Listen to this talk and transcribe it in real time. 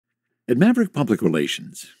At Maverick Public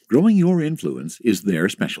Relations, growing your influence is their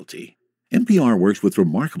specialty. MPR works with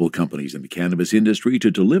remarkable companies in the cannabis industry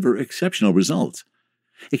to deliver exceptional results.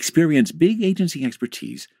 Experience big agency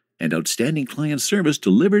expertise and outstanding client service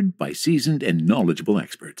delivered by seasoned and knowledgeable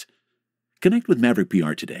experts. Connect with Maverick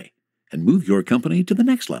PR today and move your company to the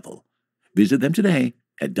next level. Visit them today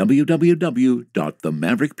at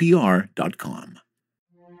www.themaverickpr.com.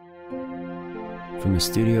 From a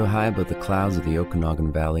studio high above the clouds of the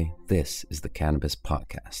Okanagan Valley, this is the Cannabis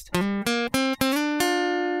Podcast.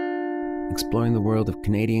 Exploring the world of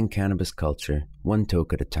Canadian cannabis culture, one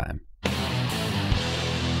toke at a time.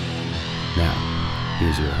 Now,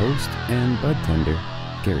 here's your host and bud tender,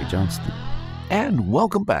 Gary Johnston. And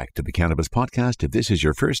welcome back to the Cannabis Podcast. If this is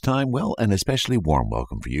your first time, well, an especially warm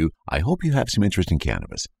welcome for you. I hope you have some interest in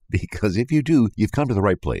cannabis, because if you do, you've come to the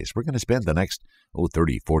right place. We're going to spend the next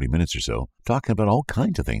 30, 40 minutes or so talking about all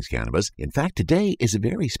kinds of things cannabis. In fact, today is a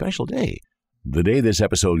very special day. The day this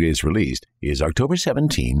episode is released is October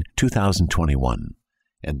 17, 2021.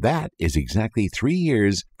 And that is exactly 3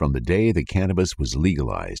 years from the day that cannabis was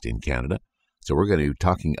legalized in Canada. So we're going to be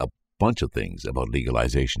talking a bunch of things about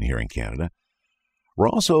legalization here in Canada. We're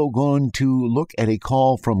also going to look at a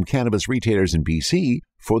call from cannabis retailers in BC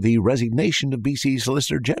for the resignation of BC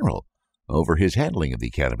Solicitor General over his handling of the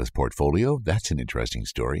cannabis portfolio. That's an interesting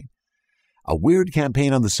story. A weird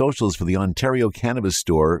campaign on the socials for the Ontario Cannabis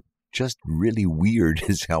store. Just really weird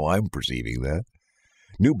is how I'm perceiving that.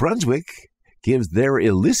 New Brunswick gives their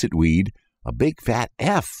illicit weed a big fat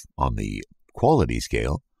F on the quality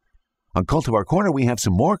scale. On Cultivar Corner, we have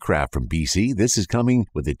some more craft from BC. This is coming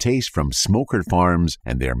with a taste from Smoker Farms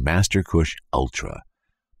and their Master Kush Ultra.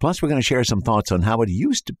 Plus, we're going to share some thoughts on how it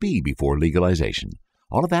used to be before legalization.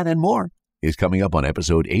 All of that and more is coming up on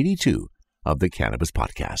episode 82 of the Cannabis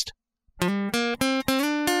Podcast.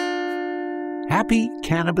 Happy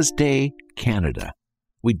Cannabis Day, Canada.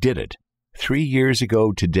 We did it. 3 years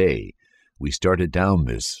ago today, we started down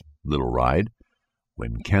this little ride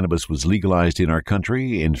when cannabis was legalized in our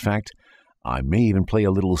country. In fact, I may even play a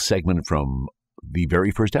little segment from the very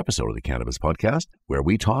first episode of the Cannabis Podcast where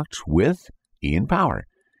we talked with Ian Power.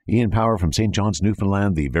 Ian Power from St. John's,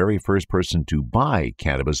 Newfoundland, the very first person to buy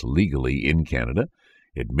cannabis legally in Canada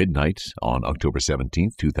at midnight on October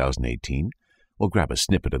 17th, 2018. We'll grab a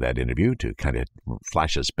snippet of that interview to kind of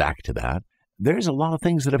flash us back to that. There's a lot of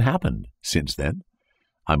things that have happened since then.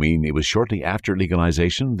 I mean, it was shortly after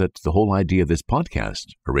legalization that the whole idea of this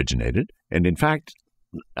podcast originated. And in fact,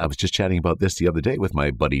 I was just chatting about this the other day with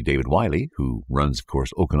my buddy David Wiley, who runs, of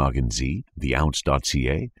course, Okanagan Z,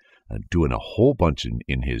 theounce.ca, doing a whole bunch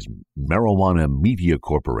in his marijuana media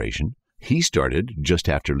corporation. He started just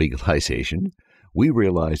after legalization. We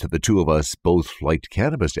realized that the two of us both liked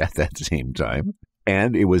cannabis at that same time.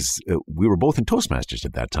 And it was we were both in Toastmasters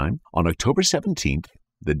at that time. On October 17th,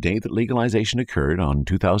 the day that legalization occurred on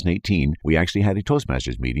 2018, we actually had a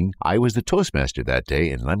Toastmasters meeting. I was the Toastmaster that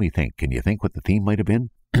day, and let me think. Can you think what the theme might have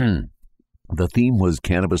been? The theme was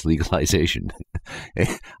cannabis legalization.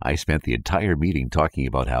 I spent the entire meeting talking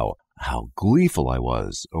about how gleeful I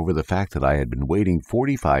was over the fact that I had been waiting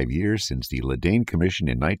 45 years since the Ledane Commission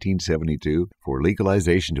in 1972 for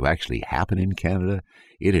legalization to actually happen in Canada.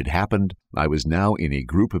 It had happened. I was now in a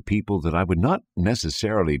group of people that I would not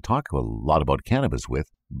necessarily talk a lot about cannabis with,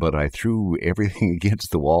 but I threw everything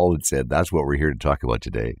against the wall and said, that's what we're here to talk about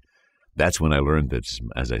today. That's when I learned that,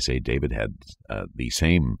 as I say, David had the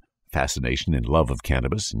same fascination and love of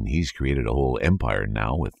cannabis, and he's created a whole empire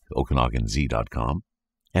now with OkanaganZ.com.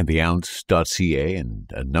 And theounce.ca and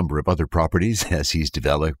a number of other properties as he's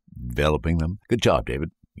developing them. Good job,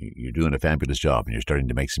 David. You're doing a fabulous job, and you're starting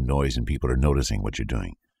to make some noise, and people are noticing what you're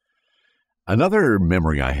doing. Another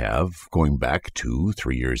memory I have, going back to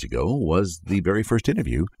 3 years ago, was the very first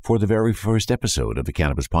interview for the very first episode of the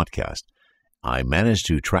Cannabis Podcast. I managed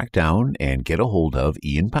to track down and get a hold of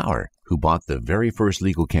Ian Power, who bought the very first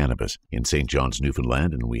legal cannabis in St. John's,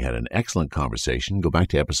 Newfoundland, and we had an excellent conversation. Go back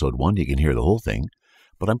to episode 1, you can hear the whole thing.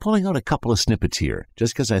 But I'm pulling out a couple of snippets here,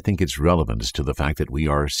 just because I think it's relevant to the fact that we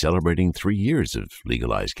are celebrating 3 years of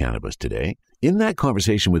legalized cannabis today. In that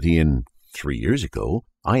conversation with Ian 3 years ago,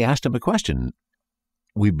 I asked him a question.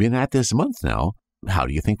 We've been at this a month now. How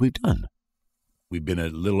do you think we've done? We've been a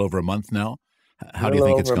little over a month now. How do you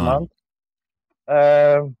think it's gone?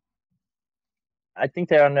 I think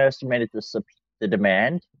they underestimated the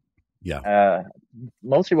demand. Yeah.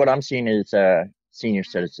 Mostly what I'm seeing is senior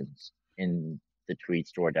citizens in the Tweed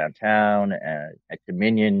store downtown, at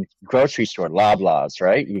Dominion, grocery store, Loblaws,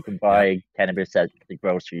 right? You can buy cannabis at the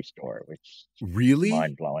grocery store, which is really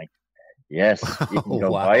mind-blowing. Yes, you can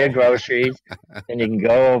go Wow. buy your groceries, then you can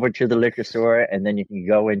go over to the liquor store, and then you can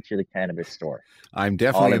go into the cannabis store. I'm All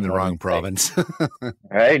definitely in the one wrong place. province. All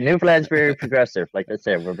right, Newfoundland's very progressive. Like I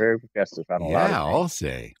said, we're very progressive on a lot Yeah, of I'll things.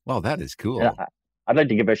 say. Well, that is And cool. I'd like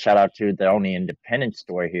to give a shout out to the only independent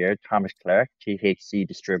store here, Thomas Clark, THC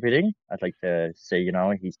Distributing. I'd like to say,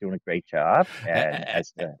 he's doing a great job, and A-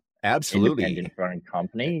 as the Absolutely. independent run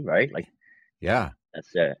company, right? Like Yeah,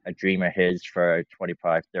 that's a dream of his for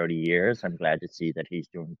 25, 30 years. I'm glad to see that he's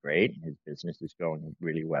doing great. His business is going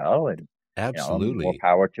really well, and more absolutely.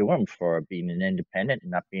 power to him for being an independent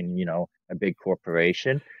and not being, a big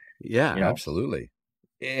corporation. Yeah, You know, absolutely.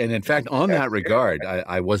 And in fact, on That's that regard,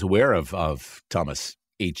 I was aware of Thomas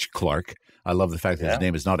H. Clark. I love the fact that his yeah.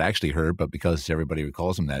 name is not actually Herb, but because everybody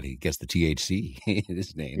calls him that, he gets the THC in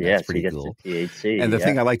his name. That's Yes, he pretty gets cool. the THC. And the Yeah.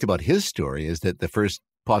 thing I liked about his story is that the first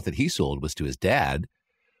pot that he sold was to his dad,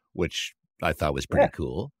 which I thought was pretty Yeah.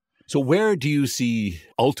 cool. So where do you see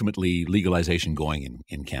ultimately legalization going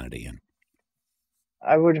in Canada, Ian?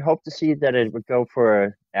 I would hope to see that it would go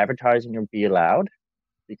for advertising or be allowed,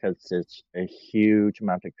 because there's a huge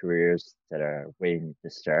amount of careers that are waiting to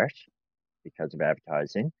start because of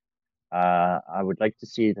advertising. I would like to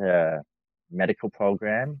see the medical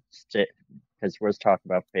program, because we're talking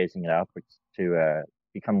about phasing it out, but to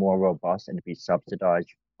become more robust and to be subsidized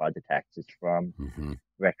by the taxes from Mm-hmm.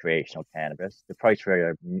 recreational cannabis. The price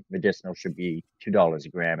for medicinal should be $2 a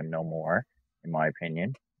gram and no more, in my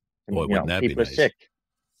opinion. Boy, wouldn't that be People are nice? sick.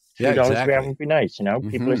 Yeah, $2 a gram exactly. would be nice. People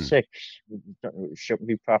are Mm-hmm. sick. Shouldn't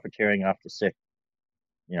be profiteering off the sick.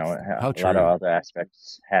 How A lot of true. other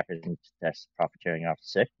aspects happen that's profiteering off the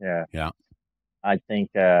sick. Yeah. I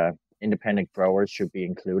think independent growers should be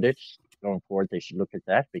included going forward. They should look at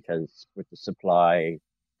that, because with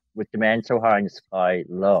demand so high and supply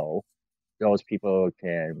low, those people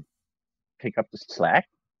can pick up the slack.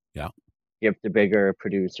 Yeah. Give the bigger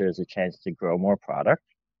producers a chance to grow more product.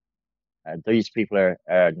 These people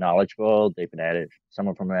are knowledgeable. They've been at it. Some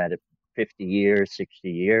of them are at it 50 years, 60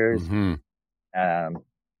 years. Mm-hmm. Um,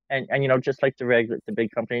 and just like the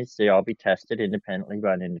big companies, they all be tested independently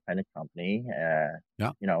by an independent company.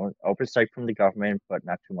 Yeah. Oversight from the government, but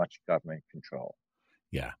not too much government control.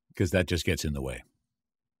 Yeah, because that just gets in the way.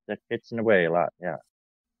 That gets in the way a lot. Yeah.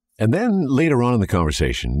 And then later on in the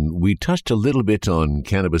conversation, we touched a little bit on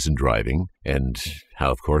cannabis and driving and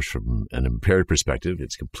how, of course, from an impaired perspective,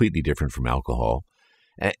 it's completely different from alcohol.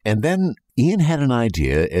 And then Ian had an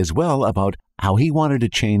idea as well about how he wanted to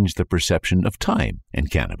change the perception of time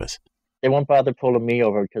and cannabis. They won't bother pulling me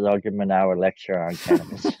over because I'll give them an hour lecture on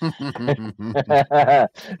cannabis.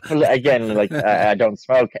 But again, like I don't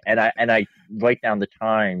smoke, and I write down the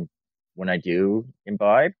time when I do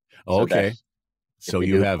imbibe. Okay. So they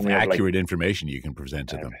you do have pull me over, accurate information you can present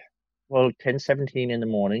to them. Well, 10:17 in the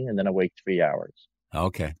morning, and then I wait 3 hours.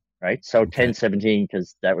 Okay. Right, so Okay. 10:17,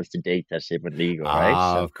 because that was the date that it was legal,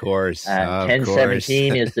 right? So, Of course.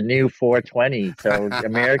 10:17 is the new 420. So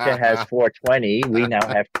America has 420. We now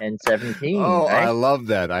have 10:17. Oh, right? I love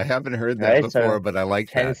that. I haven't heard that Right, before, so but I like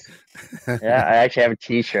 10. that. Yeah, I actually have a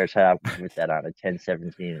T-shirt with that on it.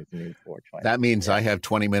 10:17 is the new 420. That means I have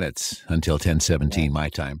 20 minutes until 10:17 Yeah. my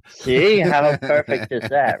time. See how perfect is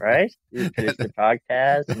that, right? You finish the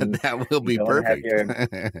podcast, and That will be you go and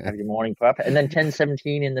perfect. have your morning coffee, and then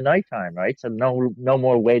 10:17 in the nighttime, right? So no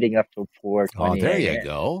more waiting up till 4:20. Oh, there you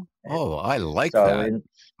go. Oh, I like So that.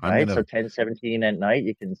 right, so 10:17 at night,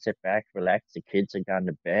 you can sit back, relax. The kids are gone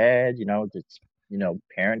to bed. It's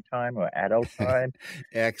parent time or adult time.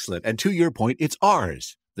 Excellent. And to your point, it's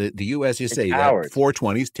ours. The U.S. you say that ours.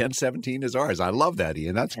 420s, 1017 is ours. I love that,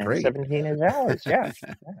 Ian. That's great. 10:17 is ours. Yeah.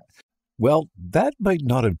 Well, that might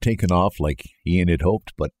not have taken off like Ian had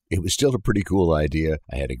hoped, but it was still a pretty cool idea.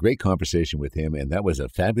 I had a great conversation with him, and that was a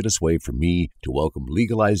fabulous way for me to welcome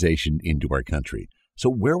legalization into our country. So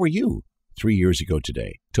where were you 3 years ago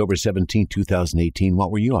today, October 17, 2018?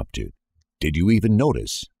 What were you up to? Did you even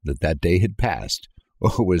notice that day had passed,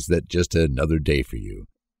 or was that just another day for you?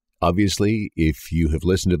 Obviously, if you have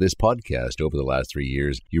listened to this podcast over the last 3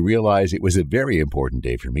 years, you realize it was a very important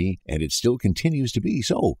day for me, and it still continues to be.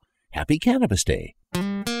 So, happy Cannabis Day.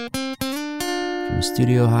 From a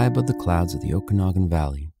studio high above the clouds of the Okanagan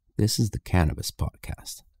Valley, this is the Cannabis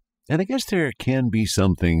Podcast. And I guess there can be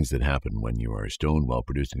some things that happen when you are stoned while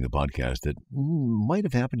producing the podcast that might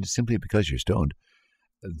have happened simply because you're stoned.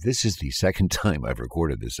 This is the second time I've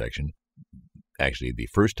recorded this section. Actually, the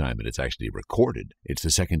first time that it's actually recorded. It's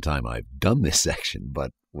the second time I've done this section,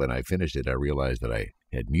 but when I finished it, I realized that I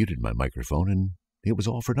had muted my microphone and it was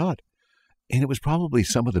all for naught. And it was probably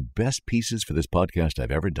some of the best pieces for this podcast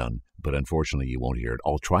I've ever done, but unfortunately you won't hear it.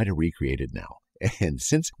 I'll try to recreate it now. And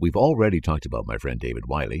since we've already talked about my friend David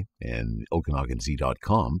Wiley and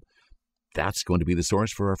OkanaganZ.com, that's going to be the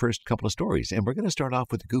source for our first couple of stories. And we're going to start off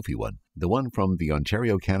with the goofy one, the one from the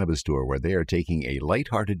Ontario Cannabis store, where they are taking a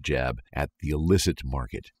lighthearted jab at the illicit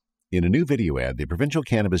market. In a new video ad, the provincial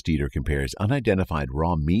cannabis dealer compares unidentified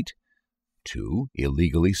raw meat to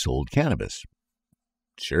illegally sold cannabis.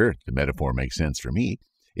 Sure, the metaphor makes sense for me.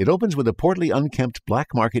 It opens with a portly, unkempt black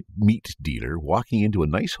market meat dealer walking into a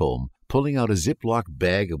nice home, pulling out a Ziploc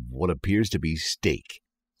bag of what appears to be steak.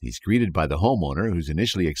 He's greeted by the homeowner, who's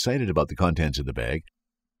initially excited about the contents of the bag.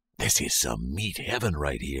 "This is some meat heaven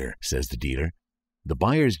right here," says the dealer. The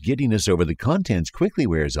buyer's giddiness over the contents quickly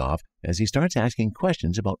wears off as he starts asking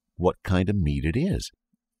questions about what kind of meat it is.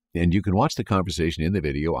 And you can watch the conversation in the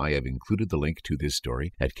video. I have included the link to this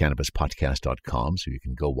story at cannabispodcast.com, so you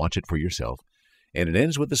can go watch it for yourself. And it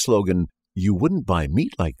ends with the slogan, "You wouldn't buy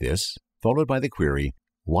meat like this," followed by the query,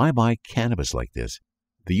 "Why buy cannabis like this?"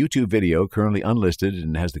 The YouTube video, currently unlisted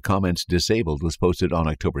and has the comments disabled, was posted on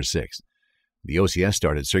October 6th. The OCS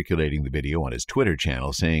started circulating the video on his Twitter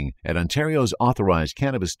channel, saying, "At Ontario's authorized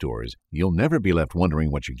cannabis stores, you'll never be left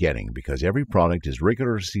wondering what you're getting because every product is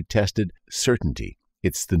rigorously tested. Certainty.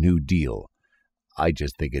 It's the new deal." I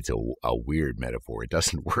just think it's a weird metaphor. It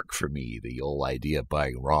doesn't work for me, the whole idea of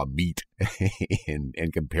buying raw meat and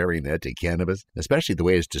comparing that to cannabis, especially the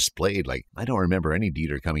way it's displayed. Like, I don't remember any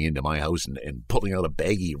dealer coming into my house and pulling out a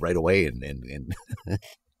baggie right away and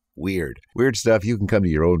weird stuff. You can come to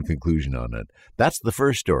your own conclusion on it. That's the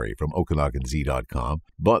first story from OkanaganZ.com.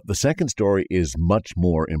 But the second story is much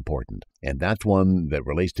more important, and that's one that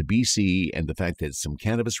relates to BC and the fact that some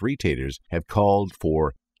cannabis retailers have called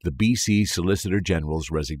for the BC Solicitor General's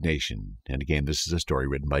resignation. And again, this is a story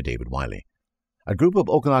written by David Wiley. A group of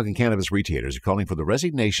Okanagan cannabis retailers are calling for the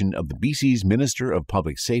resignation of the BC's Minister of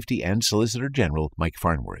Public Safety and Solicitor General, Mike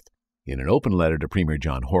Farnworth. In an open letter to Premier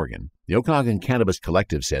John Horgan, the Okanagan Cannabis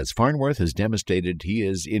Collective says Farnworth has demonstrated he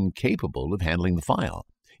is incapable of handling the file.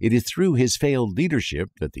 It is through his failed leadership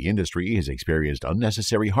that the industry has experienced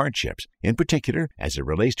unnecessary hardships, in particular as it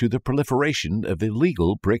relates to the proliferation of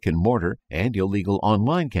illegal brick-and-mortar and illegal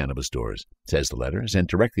online cannabis stores, says the letter sent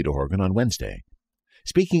directly to Horgan on Wednesday.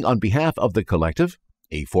 Speaking on behalf of the collective,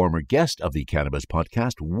 a former guest of the Cannabis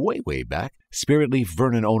podcast way back, Spirit Leaf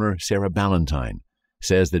Vernon owner Sarah Ballantyne,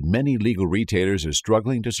 says that many legal retailers are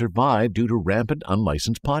struggling to survive due to rampant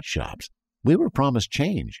unlicensed pot shops. "We were promised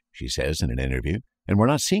change," she says in an interview, "and we're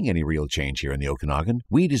not seeing any real change here in the Okanagan.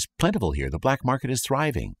 Weed is plentiful here. The black market is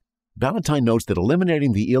thriving." Ballantyne notes that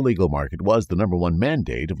eliminating the illegal market was the number one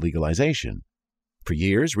mandate of legalization. For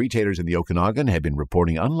years, retailers in the Okanagan have been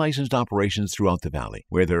reporting unlicensed operations throughout the valley,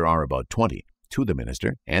 where there are about 20, to the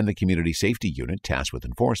minister and the community safety unit tasked with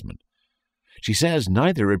enforcement. She says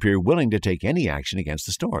neither appear willing to take any action against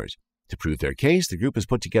the stores. To prove their case, the group has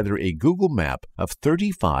put together a Google map of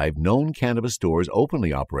 35 known cannabis stores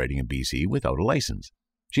openly operating in BC without a license.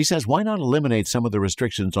 She says, why not eliminate some of the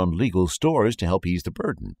restrictions on legal stores to help ease the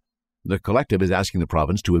burden? The collective is asking the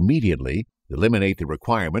province to immediately eliminate the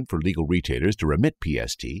requirement for legal retailers to remit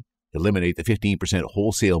PST, eliminate the 15%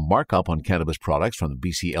 wholesale markup on cannabis products from the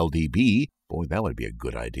BC LDB, boy, that would be a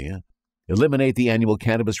good idea, eliminate the annual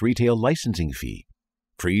cannabis retail licensing fee,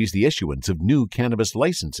 freeze the issuance of new cannabis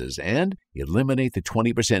licenses, and eliminate the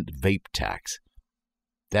 20% vape tax.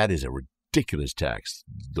 That is a ridiculous tax,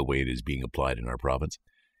 the way it is being applied in our province.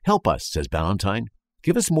 Help us, says Ballantyne.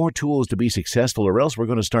 Give us more tools to be successful, or else we're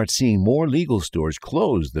going to start seeing more legal stores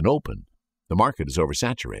closed than open. The market is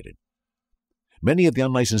oversaturated. Many of the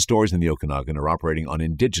unlicensed stores in the Okanagan are operating on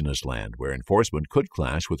Indigenous land, where enforcement could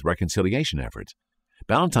clash with reconciliation efforts.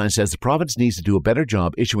 Ballantyne says the province needs to do a better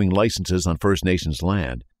job issuing licenses on First Nations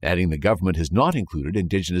land, adding the government has not included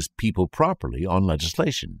Indigenous people properly on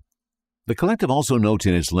legislation. The collective also notes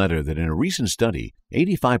in its letter that in a recent study,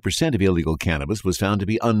 85% of illegal cannabis was found to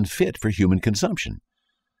be unfit for human consumption.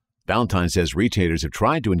 Ballantyne says retailers have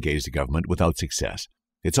tried to engage the government without success.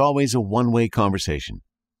 It's always a one-way conversation.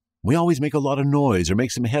 We always make a lot of noise or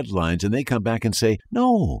make some headlines, and they come back and say,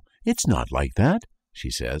 "No, it's not like that,"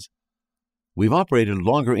 she says. We've operated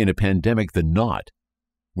longer in a pandemic than not.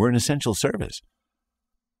 We're an essential service.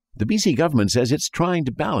 The BC government says it's trying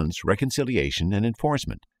to balance reconciliation and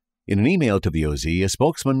enforcement. In an email to the OZ, a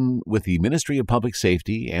spokesman with the Ministry of Public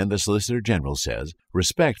Safety and the Solicitor General says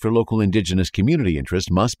respect for local Indigenous community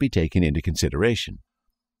interests must be taken into consideration.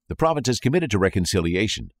 The province is committed to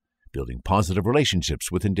reconciliation, building positive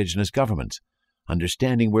relationships with Indigenous governments,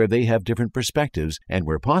 understanding where they have different perspectives, and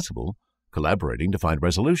where possible, collaborating to find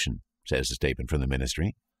resolution, says the statement from the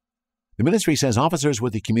ministry. The ministry says officers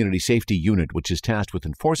with the Community Safety Unit, which is tasked with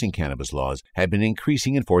enforcing cannabis laws, have been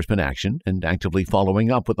increasing enforcement action and actively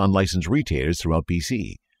following up with unlicensed retailers throughout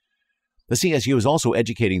BC. The CSU is also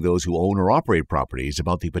educating those who own or operate properties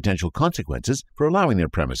about the potential consequences for allowing their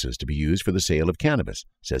premises to be used for the sale of cannabis,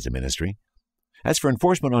 says the ministry. As for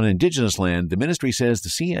enforcement on Indigenous land, the ministry says the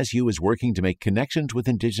CSU is working to make connections with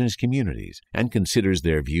Indigenous communities and considers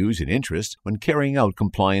their views and interests when carrying out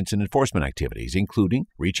compliance and enforcement activities, including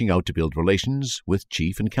reaching out to build relations with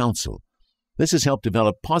chief and council. This has helped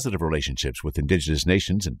develop positive relationships with Indigenous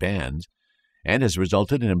nations and bands and has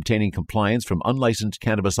resulted in obtaining compliance from unlicensed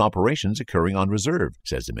cannabis operations occurring on reserve,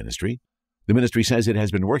 says the ministry. The ministry says it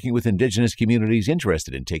has been working with Indigenous communities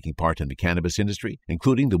interested in taking part in the cannabis industry,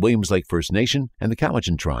 including the Williams Lake First Nation and the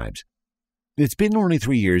Cowichan tribes. It's been only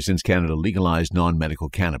 3 years since Canada legalized non-medical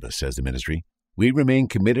cannabis, says the ministry. We remain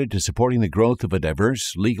committed to supporting the growth of a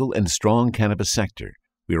diverse, legal, and strong cannabis sector.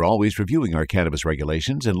 We are always reviewing our cannabis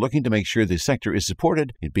regulations and looking to make sure the sector is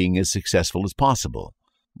supported in being as successful as possible.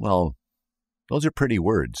 Well, those are pretty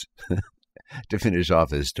words. To finish off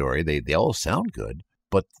this story, they all sound good,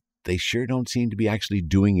 but they sure don't seem to be actually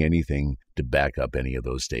doing anything to back up any of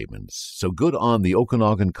those statements. So good on the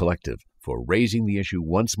Okanagan Collective for raising the issue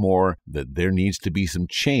once more that there needs to be some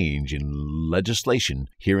change in legislation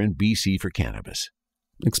here in BC for cannabis.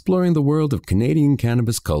 Exploring the world of Canadian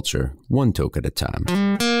cannabis culture, one toke at a time.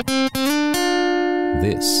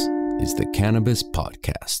 This is the Cannabis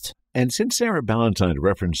Podcast. And since Sarah Ballantyne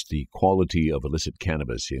referenced the quality of illicit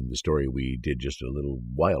cannabis in the story we did just a little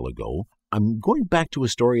while ago, I'm going back to a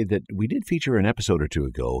story that we did feature an episode or two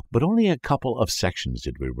ago, but only a couple of sections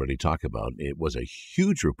did we really talk about. It was a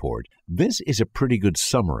huge report. This is a pretty good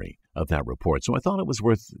summary of that report, so I thought it was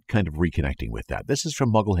worth kind of reconnecting with that. This is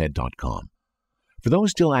from mugglehead.com. For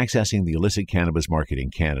those still accessing the illicit cannabis market in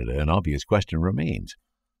Canada, an obvious question remains.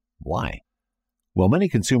 Why? While many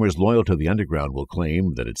consumers loyal to the underground will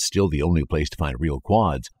claim that it's still the only place to find real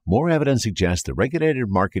quads, more evidence suggests the regulated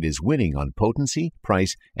market is winning on potency,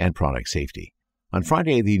 price, and product safety. On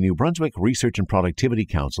Friday, the New Brunswick Research and Productivity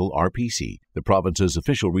Council, RPC, the province's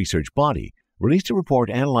official research body, released a report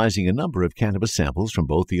analyzing a number of cannabis samples from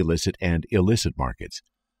both the illicit and illicit markets.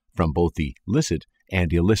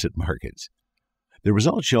 The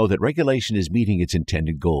results show that regulation is meeting its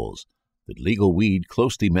intended goals, that legal weed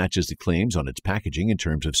closely matches the claims on its packaging in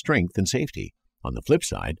terms of strength and safety. On the flip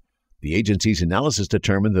side, the agency's analysis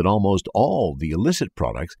determined that almost all the illicit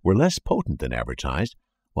products were less potent than advertised,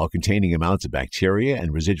 while containing amounts of bacteria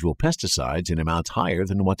and residual pesticides in amounts higher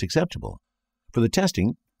than what's acceptable. For the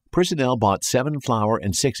testing, personnel bought 7 flower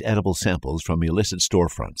and 6 edible samples from illicit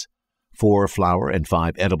storefronts. 4 flower and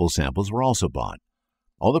 5 edible samples were also bought.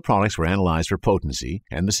 All the products were analyzed for potency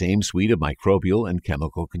and the same suite of microbial and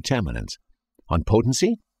chemical contaminants. On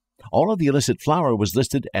potency, all of the illicit flower was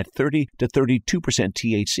listed at 30 to 32%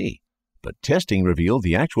 THC, but testing revealed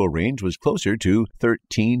the actual range was closer to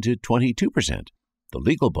 13 to 22%. The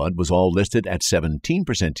legal bud was all listed at 17%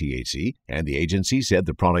 THC, and the agency said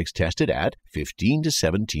the products tested at 15 to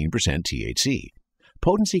 17% THC.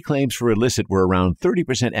 Potency claims for illicit were around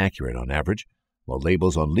 30% accurate on average, while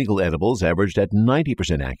labels on legal edibles averaged at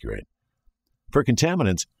 90% accurate. For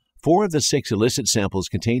contaminants, 4 of the 6 illicit samples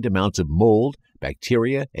contained amounts of mold,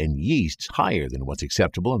 bacteria, and yeasts higher than what's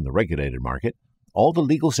acceptable in the regulated market. All the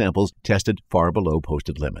legal samples tested far below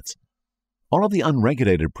posted limits. All of the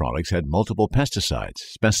unregulated products had multiple pesticides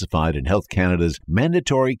specified in Health Canada's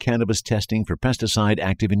mandatory cannabis testing for pesticide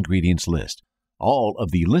active ingredients list. All of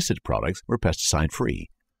the illicit products were pesticide-free.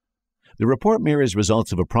 The report mirrors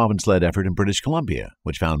results of a province-led effort in British Columbia,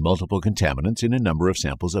 which found multiple contaminants in a number of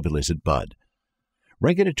samples of illicit bud.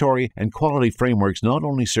 Regulatory and quality frameworks not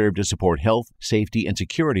only serve to support health, safety, and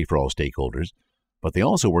security for all stakeholders, but they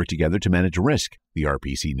also work together to manage risk, the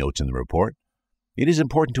RPC notes in the report. It is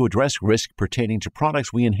important to address risk pertaining to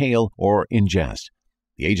products we inhale or ingest.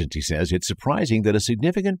 The agency says it's surprising that a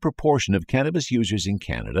significant proportion of cannabis users in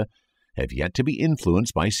Canada have yet to be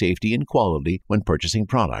influenced by safety and quality when purchasing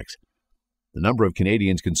products. The number of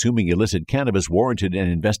Canadians consuming illicit cannabis warranted an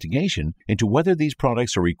investigation into whether these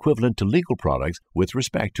products are equivalent to legal products with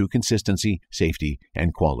respect to consistency, safety,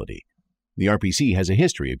 and quality. The RPC has a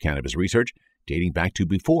history of cannabis research dating back to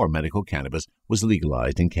before medical cannabis was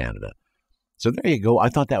legalized in Canada. So there you go. I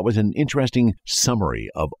thought that was an interesting summary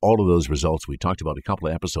of all of those results. We talked about a couple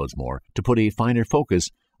of episodes more to put a finer focus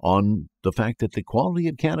on the fact that the quality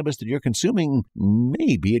of cannabis that you're consuming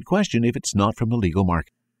may be at question if it's not from the legal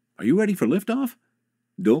market. Are you ready for liftoff?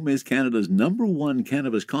 Don't miss Canada's #1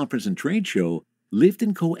 cannabis conference and trade show, Lift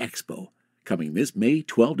 & Co Expo, coming this May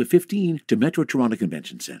 12 to 15 to Metro Toronto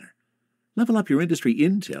Convention Centre. Level up your industry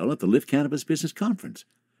intel at the Lift Cannabis Business Conference.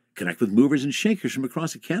 Connect with movers and shakers from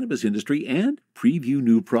across the cannabis industry and preview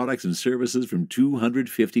new products and services from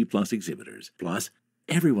 250-plus exhibitors. Plus,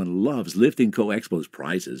 everyone loves Lift & Co. Expo's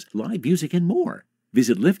prizes, live music, and more.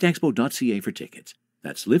 Visit liftexpo.ca for tickets.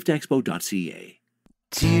 That's liftexpo.ca.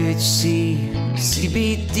 THC,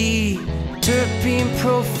 CBD, terpene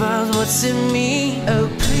profiles, what's in me? Oh,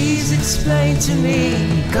 please explain to me.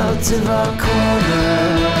 Cultivar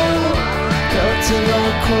Corner,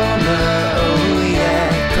 Cultivar Corner, oh yeah.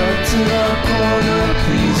 Cultivar Corner,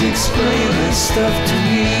 please explain this stuff to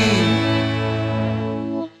me.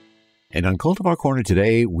 And on Cultivar Corner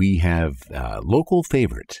today, we have a local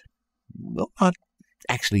favorite. Well, not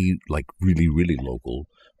actually like really, really local,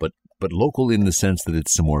 but local in the sense that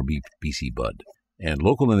it's some more BC bud. And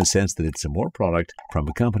local in the sense that it's some more product from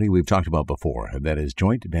a company we've talked about before, and that is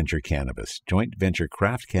Joint Venture Cannabis.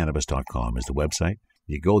 JointVentureCraftCannabis.com is the website.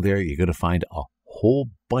 You go there, you're going to find a whole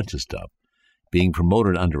bunch of stuff being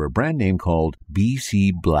promoted under a brand name called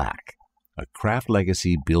BC Black, a craft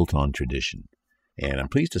legacy built on tradition. And I'm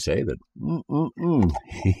pleased to say that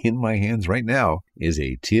in my hands right now is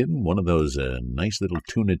a tin, one of those nice little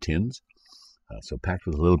tuna tins, so packed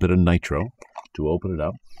with a little bit of nitro to open it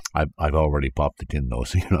up. I've already popped the tin, though,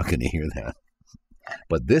 so you're not going to hear that.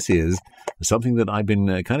 But this is something that I've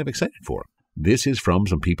been kind of excited for. This is from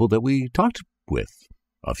some people that we talked with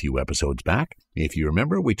a few episodes back. If you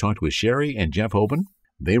remember, we talked with Sherry and Jeff Hoban.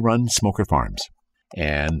 They run Smoker Farms,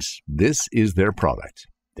 and this is their product.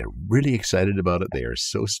 They're really excited about it. They are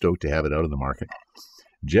so stoked to have it out in the market.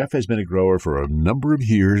 Jeff has been a grower for a number of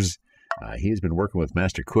years. He has been working with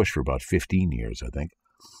Master Kush for about 15 years, I think.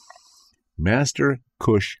 Master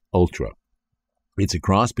Kush Ultra. It's a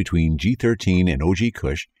cross between G13 and OG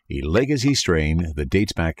Kush, a legacy strain that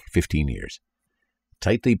dates back 15 years.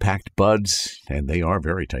 Tightly packed buds, and they are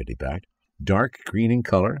very tightly packed. Dark green in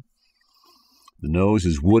color. The nose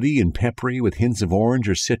is woody and peppery with hints of orange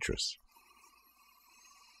or citrus.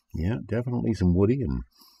 Yeah, definitely some woody, and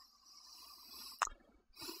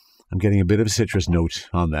I'm getting a bit of a citrus note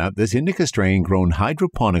on that. This indica strain grown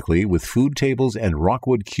hydroponically with food tables and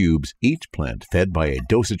rockwood cubes, each plant fed by a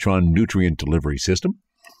dosatron nutrient delivery system.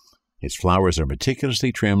 Its flowers are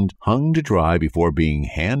meticulously trimmed, hung to dry before being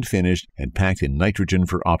hand-finished and packed in nitrogen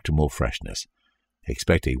for optimal freshness.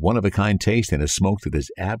 Expect a one-of-a-kind taste and a smoke that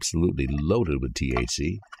is absolutely loaded with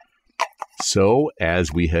THC. So,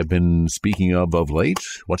 as we have been speaking of late,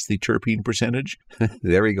 what's the terpene percentage?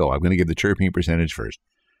 There we go. I'm going to give the terpene percentage first.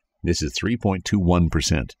 This is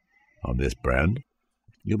 3.21% on this brand.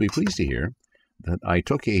 You'll be pleased to hear that I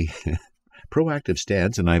took a proactive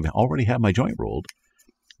stance, and I've already had my joint rolled.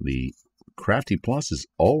 The Crafty Plus is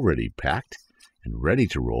already packed and ready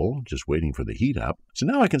to roll, just waiting for the heat up. So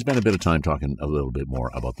now I can spend a bit of time talking a little bit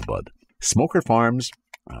more about the bud. Smoker Farms,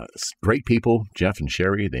 great people, Jeff and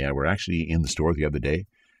Sherry. They were actually in the store the other day,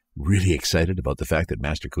 really excited about the fact that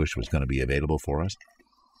Master Kush was going to be available for us.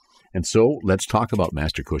 And so let's talk about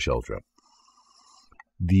Master Kush Ultra.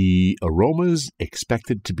 The aromas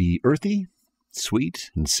expected to be earthy, sweet,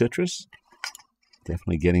 and citrus.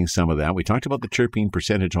 Definitely getting some of that. We talked about the terpene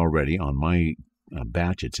percentage already. On my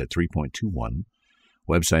batch, it's at 3.21.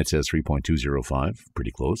 Website says 3.205,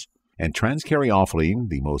 pretty close. And transcaryophyllene,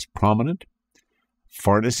 the most prominent,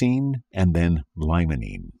 farnesene, and then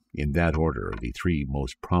limonene. In that order are the three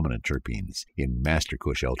most prominent terpenes in Master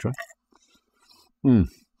Kush Ultra.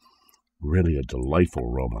 Really a delightful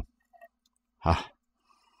aroma.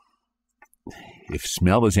 If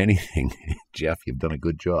smell is anything, Jeff, you've done a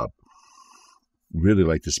good job. Really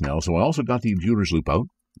like the smell. So I also got the jeweler's loop out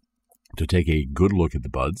to take a good look at the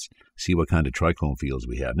buds, see what kind of trichome fields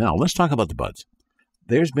we have. Now, let's talk about the buds.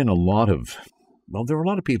 There are a lot of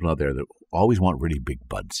people out there that always want really big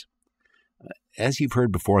buds. As you've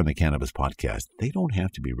heard before on the Cannabis Podcast, they don't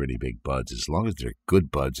have to be really big buds as long as they're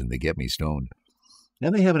good buds and they get me stoned.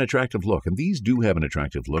 And they have an attractive look, and these do have an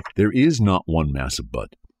attractive look. There is not one massive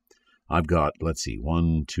bud. I've got,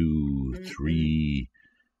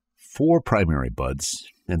 4 primary buds,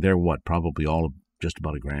 and they're probably all just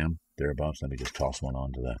about a gram, thereabouts. Let me just toss one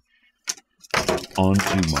onto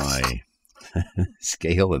my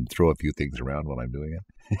scale and throw a few things around while I'm doing it,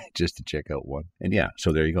 just to check out one. And yeah,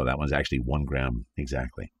 so there you go. That one's actually 1 gram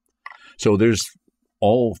exactly. So there's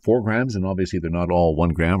all 4 grams, and obviously they're not all 1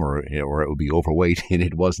 gram, or it would be overweight, and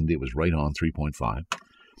it wasn't. It was right on 3.5.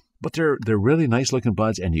 But they're really nice looking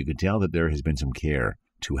buds, and you can tell that there has been some care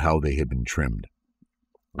to how they have been trimmed.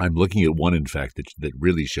 I'm looking at one, in fact, that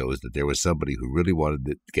really shows that there was somebody who really wanted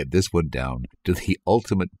to get this one down to the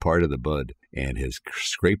ultimate part of the bud and has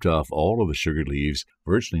scraped off all of the sugar leaves,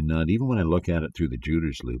 virtually none. Even when I look at it through the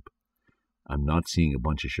jeweler's loop, I'm not seeing a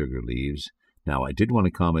bunch of sugar leaves. Now, I did want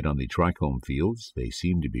to comment on the trichome fields. They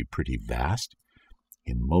seem to be pretty vast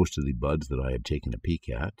in most of the buds that I have taken a peek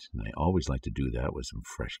at, and I always like to do that with some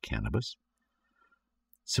fresh cannabis.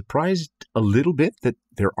 Surprised a little bit that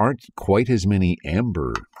there aren't quite as many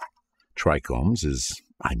amber trichomes as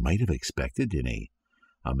I might have expected in a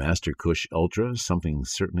Master Kush Ultra, something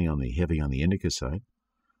certainly heavy on the indica side.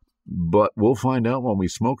 But we'll find out when we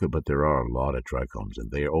smoke it, but there are a lot of trichomes,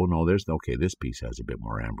 and this piece has a bit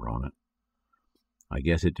more amber on it. I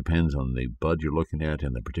guess it depends on the bud you're looking at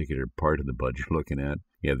and the particular part of the bud you're looking at.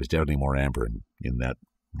 Yeah, there's definitely more amber in that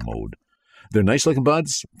mode. They're nice looking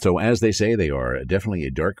buds, so as they say, they are definitely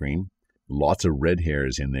a dark green. Lots of red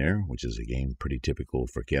hairs in there, which is again pretty typical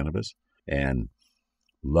for cannabis, and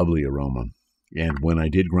lovely aroma. And when I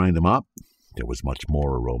did grind them up, there was much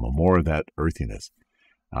more aroma, more of that earthiness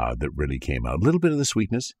that really came out. A little bit of the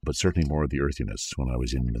sweetness, but certainly more of the earthiness when I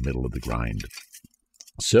was in the middle of the grind.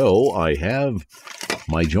 So I have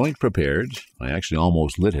my joint prepared. I actually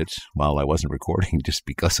almost lit it while I wasn't recording just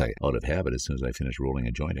because out of habit, as soon as I finished rolling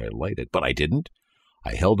a joint, I light it. But I didn't.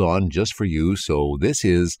 I held on just for you. So this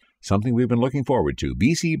is something we've been looking forward to.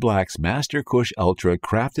 BC Black's Master Kush Ultra,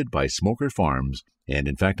 crafted by Smoker Farms. And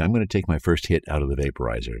in fact, I'm going to take my first hit out of the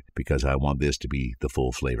vaporizer because I want this to be the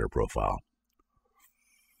full flavor profile.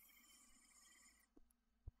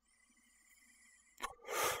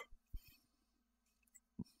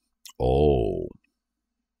 Oh.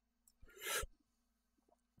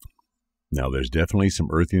 Now, there's definitely some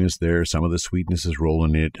earthiness there. Some of the sweetness is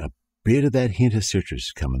rolling in it. A bit of that hint of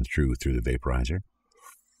citrus coming through the vaporizer.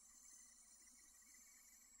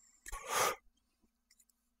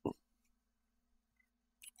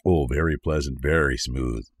 Oh, very pleasant, very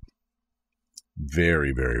smooth.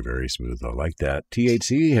 Very, very, very smooth. I like that.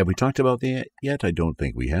 THC, have we talked about that yet? I don't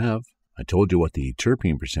think we have. I told you what the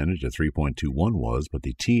terpene percentage of 3.21 was, but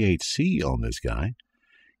the THC on this guy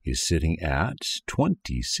is sitting at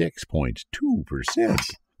 26.2%.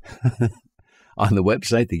 On the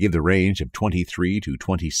website, they give the range of 23 to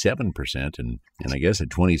 27%, and I guess at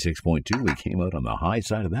 26.2, we came out on the high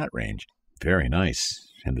side of that range. Very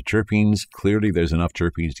nice. And the terpenes, clearly there's enough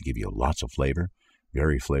terpenes to give you lots of flavor.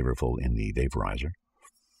 Very flavorful in the vaporizer.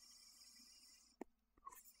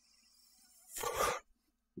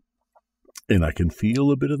 And I can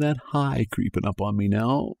feel a bit of that high creeping up on me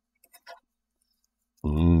now.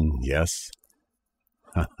 Yes.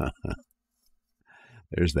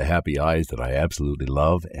 There's the happy eyes that I absolutely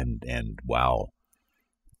love, and wow,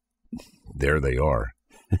 there they are.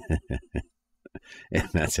 And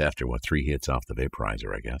that's after, 3 hits off the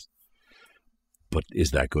vaporizer, I guess. But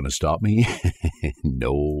is that going to stop me?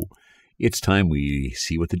 No. It's time we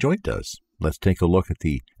see what the joint does. Let's take a look at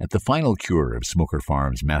the final cure of Smoker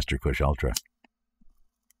Farms Master Kush Ultra.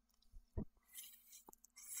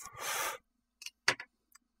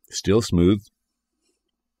 Still smooth.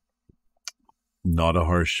 Not a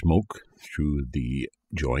harsh smoke through the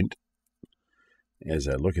joint. As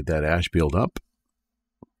I look at that ash build up,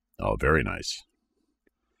 oh, very nice.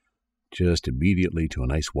 Just immediately to a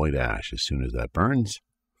nice white ash as soon as that burns.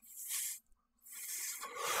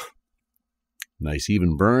 Nice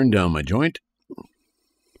even burn down my joint,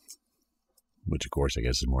 which of course I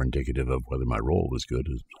guess is more indicative of whether my roll was good.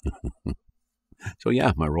 So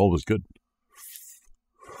yeah, my roll was good.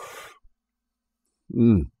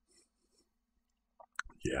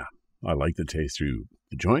 Yeah, I like the taste through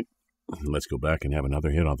the joint. Let's go back and have another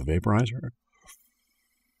hit on the vaporizer.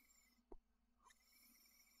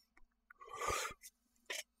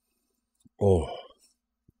 Oh,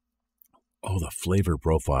 the flavor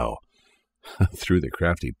profile through the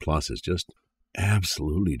Crafty Plus is just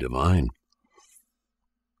absolutely divine.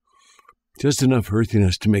 Just enough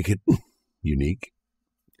earthiness to make it unique.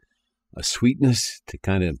 A sweetness to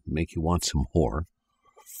kind of make you want some more.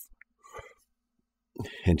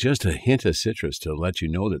 And just a hint of citrus to let you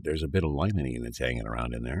know that there's a bit of limonene that's hanging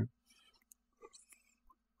around in there.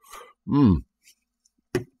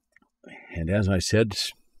 And as I said,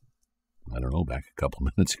 I don't know, back a couple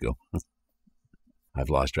minutes ago, I've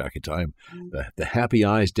lost track of time. The happy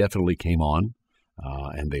eyes definitely came on,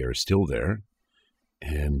 and they are still there,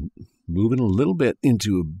 and moving a little bit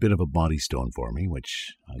into a bit of a body stone for me,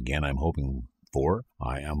 which, again, I'm hoping for.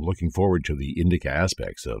 I am looking forward to the indica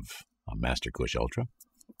aspects of Master Kush Ultra.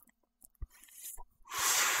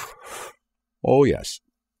 Oh, yes.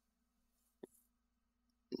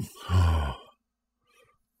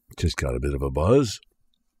 Just got a bit of a buzz.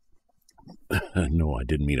 No, I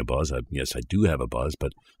didn't mean a buzz. Yes, I do have a buzz,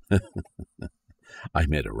 but I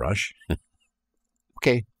meant a rush.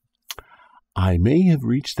 Okay. I may have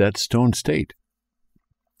reached that stone state.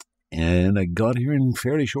 and I got here in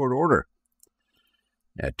fairly short order.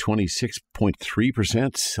 At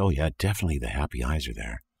 26.3%, oh yeah, definitely the happy eyes are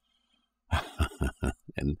there.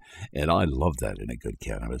 and I love that in a good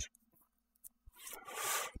cannabis.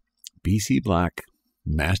 BC Black,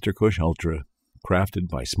 Master Kush Ultra, crafted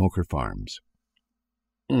by Smoker Farms.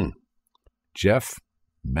 Jeff,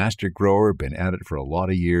 master grower, been at it for a lot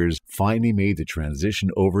of years, finally made the transition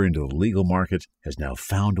over into the legal market, has now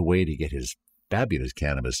found a way to get his fabulous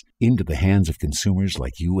cannabis into the hands of consumers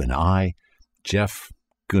like you and I. Jeff,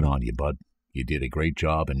 good on you, bud. You did a great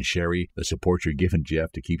job. And Sherry, the support you're giving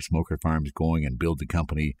Jeff to keep Smoker Farms going and build the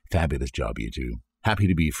company, fabulous job, you two. Happy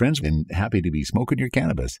to be friends and happy to be smoking your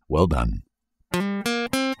cannabis. Well done.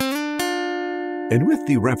 And with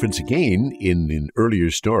the reference again in an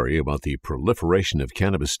earlier story about the proliferation of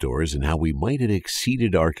cannabis stores and how we might have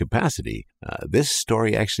exceeded our capacity, this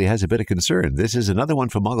story actually has a bit of concern. This is another one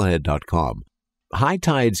from Mugglehead.com. High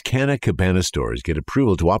Tide's Canna Cabana stores get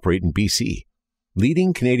approval to operate in BC.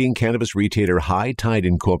 Leading Canadian cannabis retailer High Tide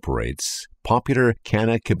Incorporate's popular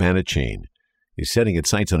Canna Cabana chain is setting its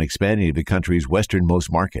sights on expanding the country's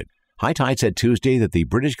westernmost market. High Tide said Tuesday that the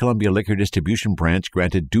British Columbia Liquor Distribution Branch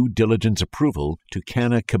granted due diligence approval to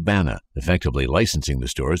Canna Cabana, effectively licensing the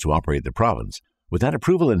stores to operate the province. With that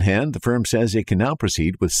approval in hand, the firm says it can now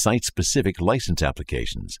proceed with site-specific license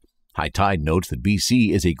applications. High Tide notes that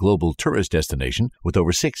BC is a global tourist destination with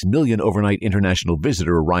over 6 million overnight international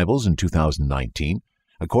visitor arrivals in 2019,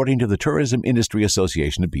 according to the Tourism Industry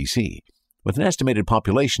Association of BC. With an estimated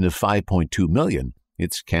population of 5.2 million,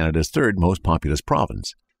 it's Canada's third most populous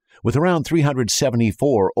province. With around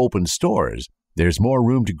 374 open stores, there's more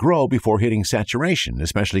room to grow before hitting saturation,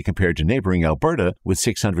 especially compared to neighboring Alberta with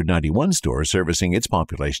 691 stores servicing its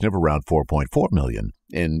population of around 4.4 million.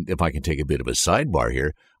 And if I can take a bit of a sidebar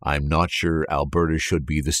here, I'm not sure Alberta should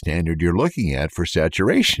be the standard you're looking at for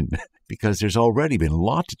saturation, because there's already been a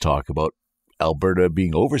lot to talk about Alberta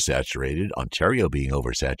being oversaturated, Ontario being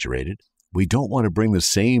oversaturated. We don't want to bring the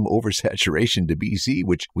same oversaturation to BC,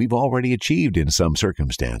 which we've already achieved in some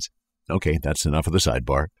circumstance. Okay, that's enough of the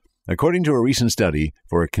sidebar. According to a recent study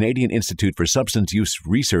for a Canadian Institute for Substance Use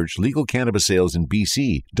Research, legal cannabis sales in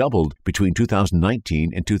BC doubled between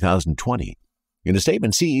 2019 and 2020. In a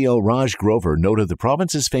statement, CEO Raj Grover noted the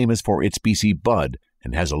province is famous for its BC bud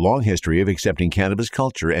and has a long history of accepting cannabis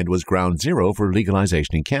culture and was ground zero for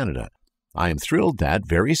legalization in Canada. I am thrilled that,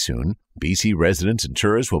 very soon, BC residents and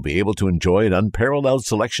tourists will be able to enjoy an unparalleled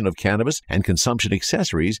selection of cannabis and consumption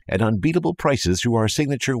accessories at unbeatable prices through our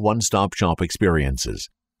signature one-stop shop experiences.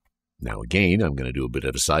 Now, again, I'm going to do a bit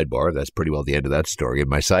of a sidebar. That's pretty well the end of that story. And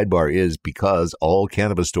my sidebar is because all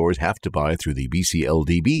cannabis stores have to buy through the BC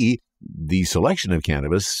LDB, the selection of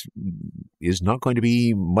cannabis is not going to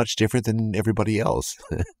be much different than everybody else.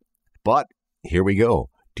 But here we go.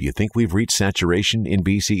 Do you think we've reached saturation in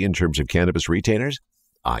BC in terms of cannabis retailers?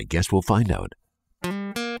 I guess we'll find out.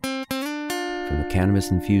 From the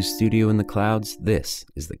cannabis-infused studio in the clouds, this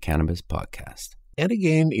is the Cannabis Podcast. And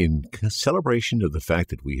again, in celebration of the fact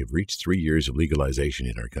that we have reached 3 years of legalization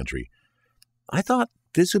in our country, I thought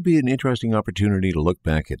this would be an interesting opportunity to look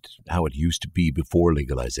back at how it used to be before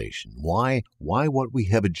legalization. Why what we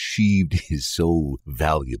have achieved is so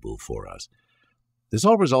valuable for us. This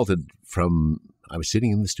all resulted from, I was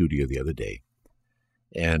sitting in the studio the other day,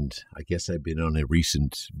 and I guess I've been on a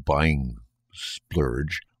recent buying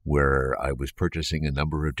splurge where I was purchasing a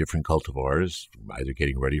number of different cultivars, either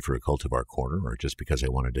getting ready for a cultivar corner or just because I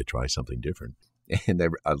wanted to try something different. And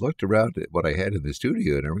I looked around at what I had in the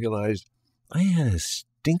studio and I realized I had a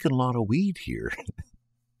stinking lot of weed here.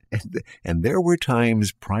 And there were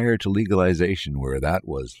times prior to legalization where that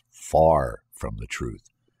was far from the truth.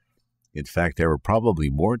 In fact, there were probably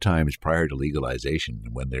more times prior to legalization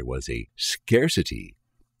when there was a scarcity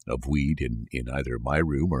of weed in either my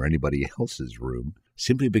room or anybody else's room,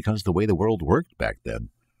 simply because the way the world worked back then.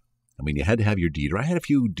 I mean, you had to have your dealer. I had a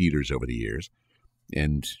few dealers over the years.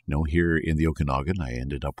 And, here in the Okanagan, I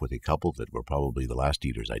ended up with a couple that were probably the last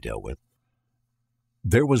dealers I dealt with.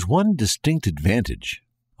 There was one distinct advantage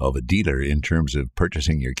of a dealer in terms of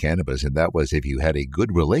purchasing your cannabis, and that was if you had a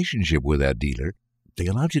good relationship with that dealer, they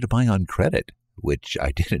allowed you to buy on credit, which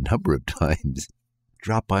I did a number of times.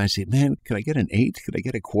 Drop by and say, man, can I get an eighth? Can I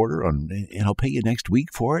get a quarter? And I'll pay you next week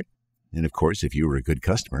for it. And of course, if you were a good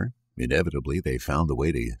customer, inevitably they found the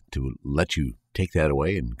way to let you take that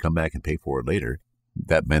away and come back and pay for it later.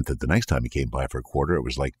 That meant that the next time you came by for a quarter, it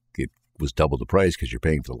was like it was double the price because you're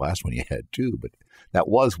paying for the last one you had too. But that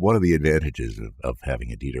was one of the advantages of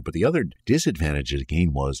having a dealer. But the other disadvantage,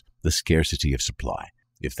 again, was the scarcity of supply.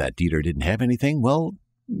 If that dealer didn't have anything, well,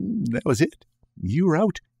 that was it. You were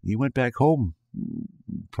out. You went back home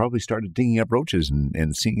probably started digging up roaches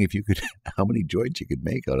and seeing if you could, how many joints you could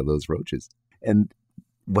make out of those roaches. And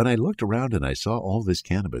when I looked around and I saw all this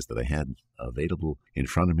cannabis that I had available in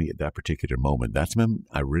front of me at that particular moment, that's when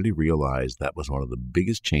I really realized that was one of the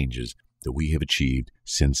biggest changes that we have achieved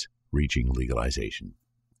since reaching legalization.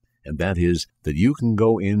 And that is that you can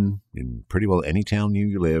go in pretty well any town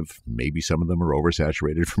you live. Maybe some of them are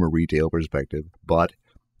oversaturated from a retail perspective, but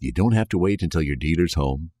you don't have to wait until your dealer's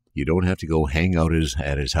home. You don't have to go hang out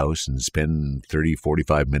at his house and spend 30,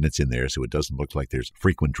 45 minutes in there so it doesn't look like there's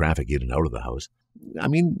frequent traffic in and out of the house. I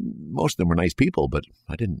mean, most of them were nice people, but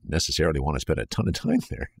I didn't necessarily want to spend a ton of time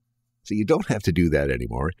there. So you don't have to do that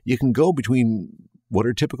anymore. You can go between what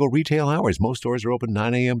are typical retail hours. Most stores are open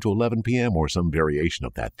 9 a.m. to 11 p.m. or some variation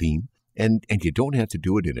of that theme. And you don't have to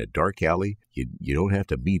do it in a dark alley. You don't have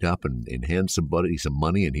to meet up and hand somebody some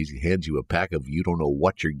money and he hands you a pack of you don't know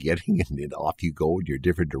what you're getting and then off you go in your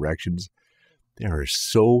different directions. There are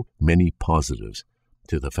so many positives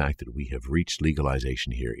to the fact that we have reached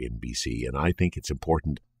legalization here in BC. And I think it's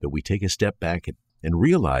important that we take a step back and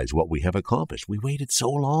realize what we have accomplished. We waited so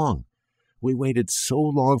long. We waited so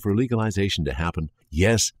long for legalization to happen.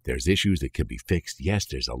 Yes, there's issues that can be fixed. Yes,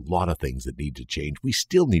 there's a lot of things that need to change. We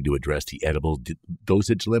still need to address the edible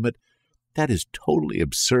dosage limit. That is totally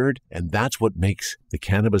absurd, and that's what makes the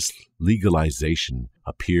cannabis legalization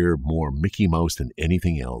appear more Mickey Mouse than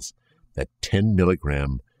anything else. That 10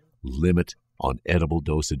 milligram limit on edible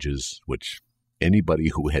dosages, which anybody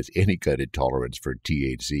who has any kind of tolerance for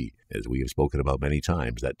THC, as we have spoken about many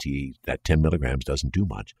times, that 10 milligrams doesn't do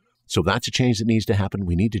much. So that's a change that needs to happen.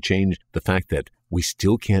 We need to change the fact that we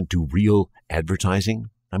still can't do real advertising.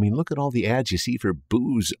 I mean, look at all the ads you see for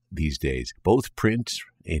booze these days, both print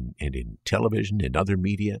and in television and other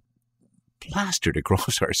media, plastered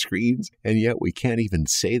across our screens. And yet we can't even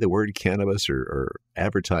say the word cannabis or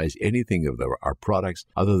advertise anything of our products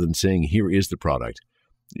other than saying, here is the product.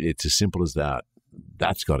 It's as simple as that.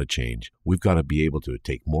 That's got to change. We've got to be able to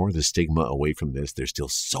take more of the stigma away from this. There's still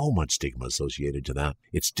so much stigma associated to that.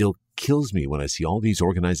 It still kills me when I see all these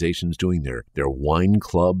organizations doing their wine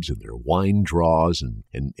clubs and their wine draws and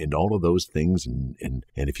all of those things. And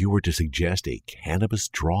if you were to suggest a cannabis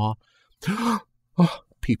draw,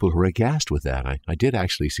 people are aghast with that. I did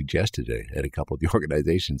actually suggest it at a couple of the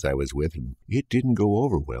organizations I was with, and it didn't go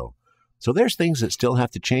over well. So there's things that still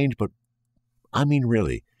have to change, but I mean,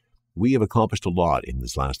 really, we have accomplished a lot in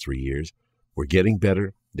this last 3 years. We're getting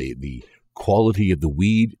better. The quality of the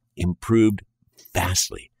weed improved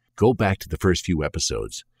vastly. Go back to the first few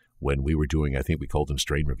episodes when we were doing, I think we called them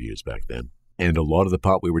strain reviews back then. And a lot of the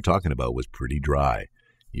pot we were talking about was pretty dry.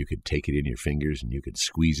 You could take it in your fingers and you could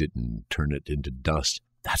squeeze it and turn it into dust.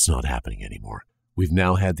 That's not happening anymore. We've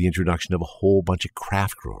now had the introduction of a whole bunch of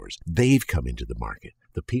craft growers. They've come into the market.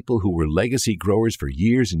 The people who were legacy growers for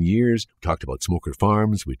years and years, we talked about Smoker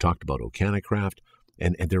Farms, we talked about Okanagan,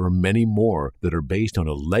 and there are many more that are based on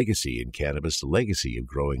a legacy in cannabis, a legacy of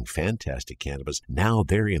growing fantastic cannabis. Now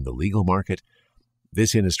they're in the legal market.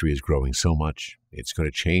 This industry is growing so much. It's going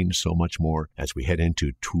to change so much more as we head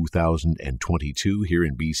into 2022 here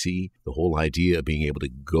in BC. The whole idea of being able to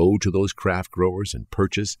go to those craft growers and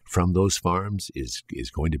purchase from those farms is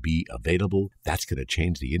going to be available. That's going to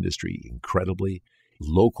change the industry incredibly.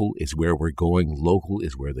 Local is where we're going. Local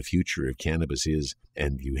is where the future of cannabis is.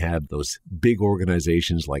 And you have those big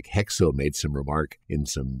organizations like Hexo made some remark in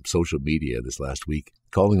some social media this last week,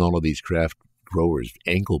 calling all of these craft growers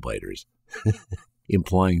ankle biters,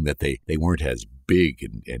 implying that they weren't as big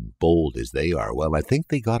and bold as they are. Well, I think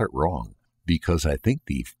they got it wrong, because I think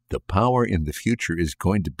the power in the future is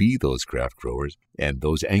going to be those craft growers, and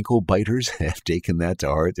those ankle biters have taken that to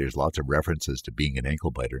heart. There's lots of references to being an ankle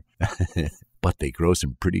biter, but they grow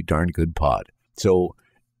some pretty darn good pot. So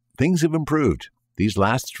things have improved. These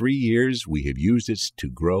last 3 years, we have used it to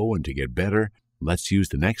grow and to get better. Let's use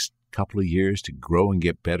the next couple of years to grow and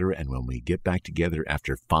get better. And when we get back together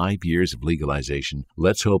after 5 years of legalization,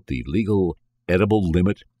 let's hope the legal edible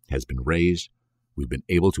limit has been raised. We've been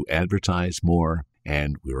able to advertise more,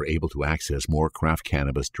 and we were able to access more craft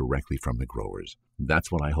cannabis directly from the growers.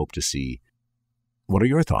 That's what I hope to see. What are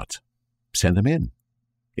your thoughts? Send them in.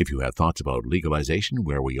 If you have thoughts about legalization,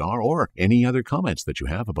 where we are, or any other comments that you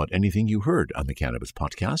have about anything you heard on the Cannabis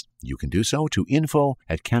Podcast, you can do so to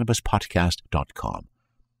info@cannabispodcast.com.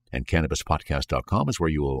 And cannabispodcast.com is where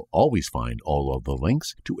you will always find all of the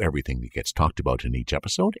links to everything that gets talked about in each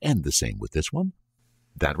episode, and the same with this one.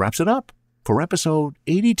 That wraps it up for episode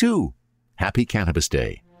 82. Happy Cannabis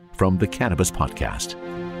Day from the Cannabis Podcast.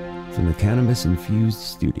 From the cannabis-infused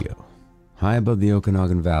studio, high above the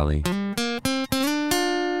Okanagan Valley,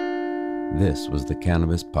 this was the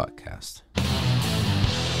Cannabis Podcast.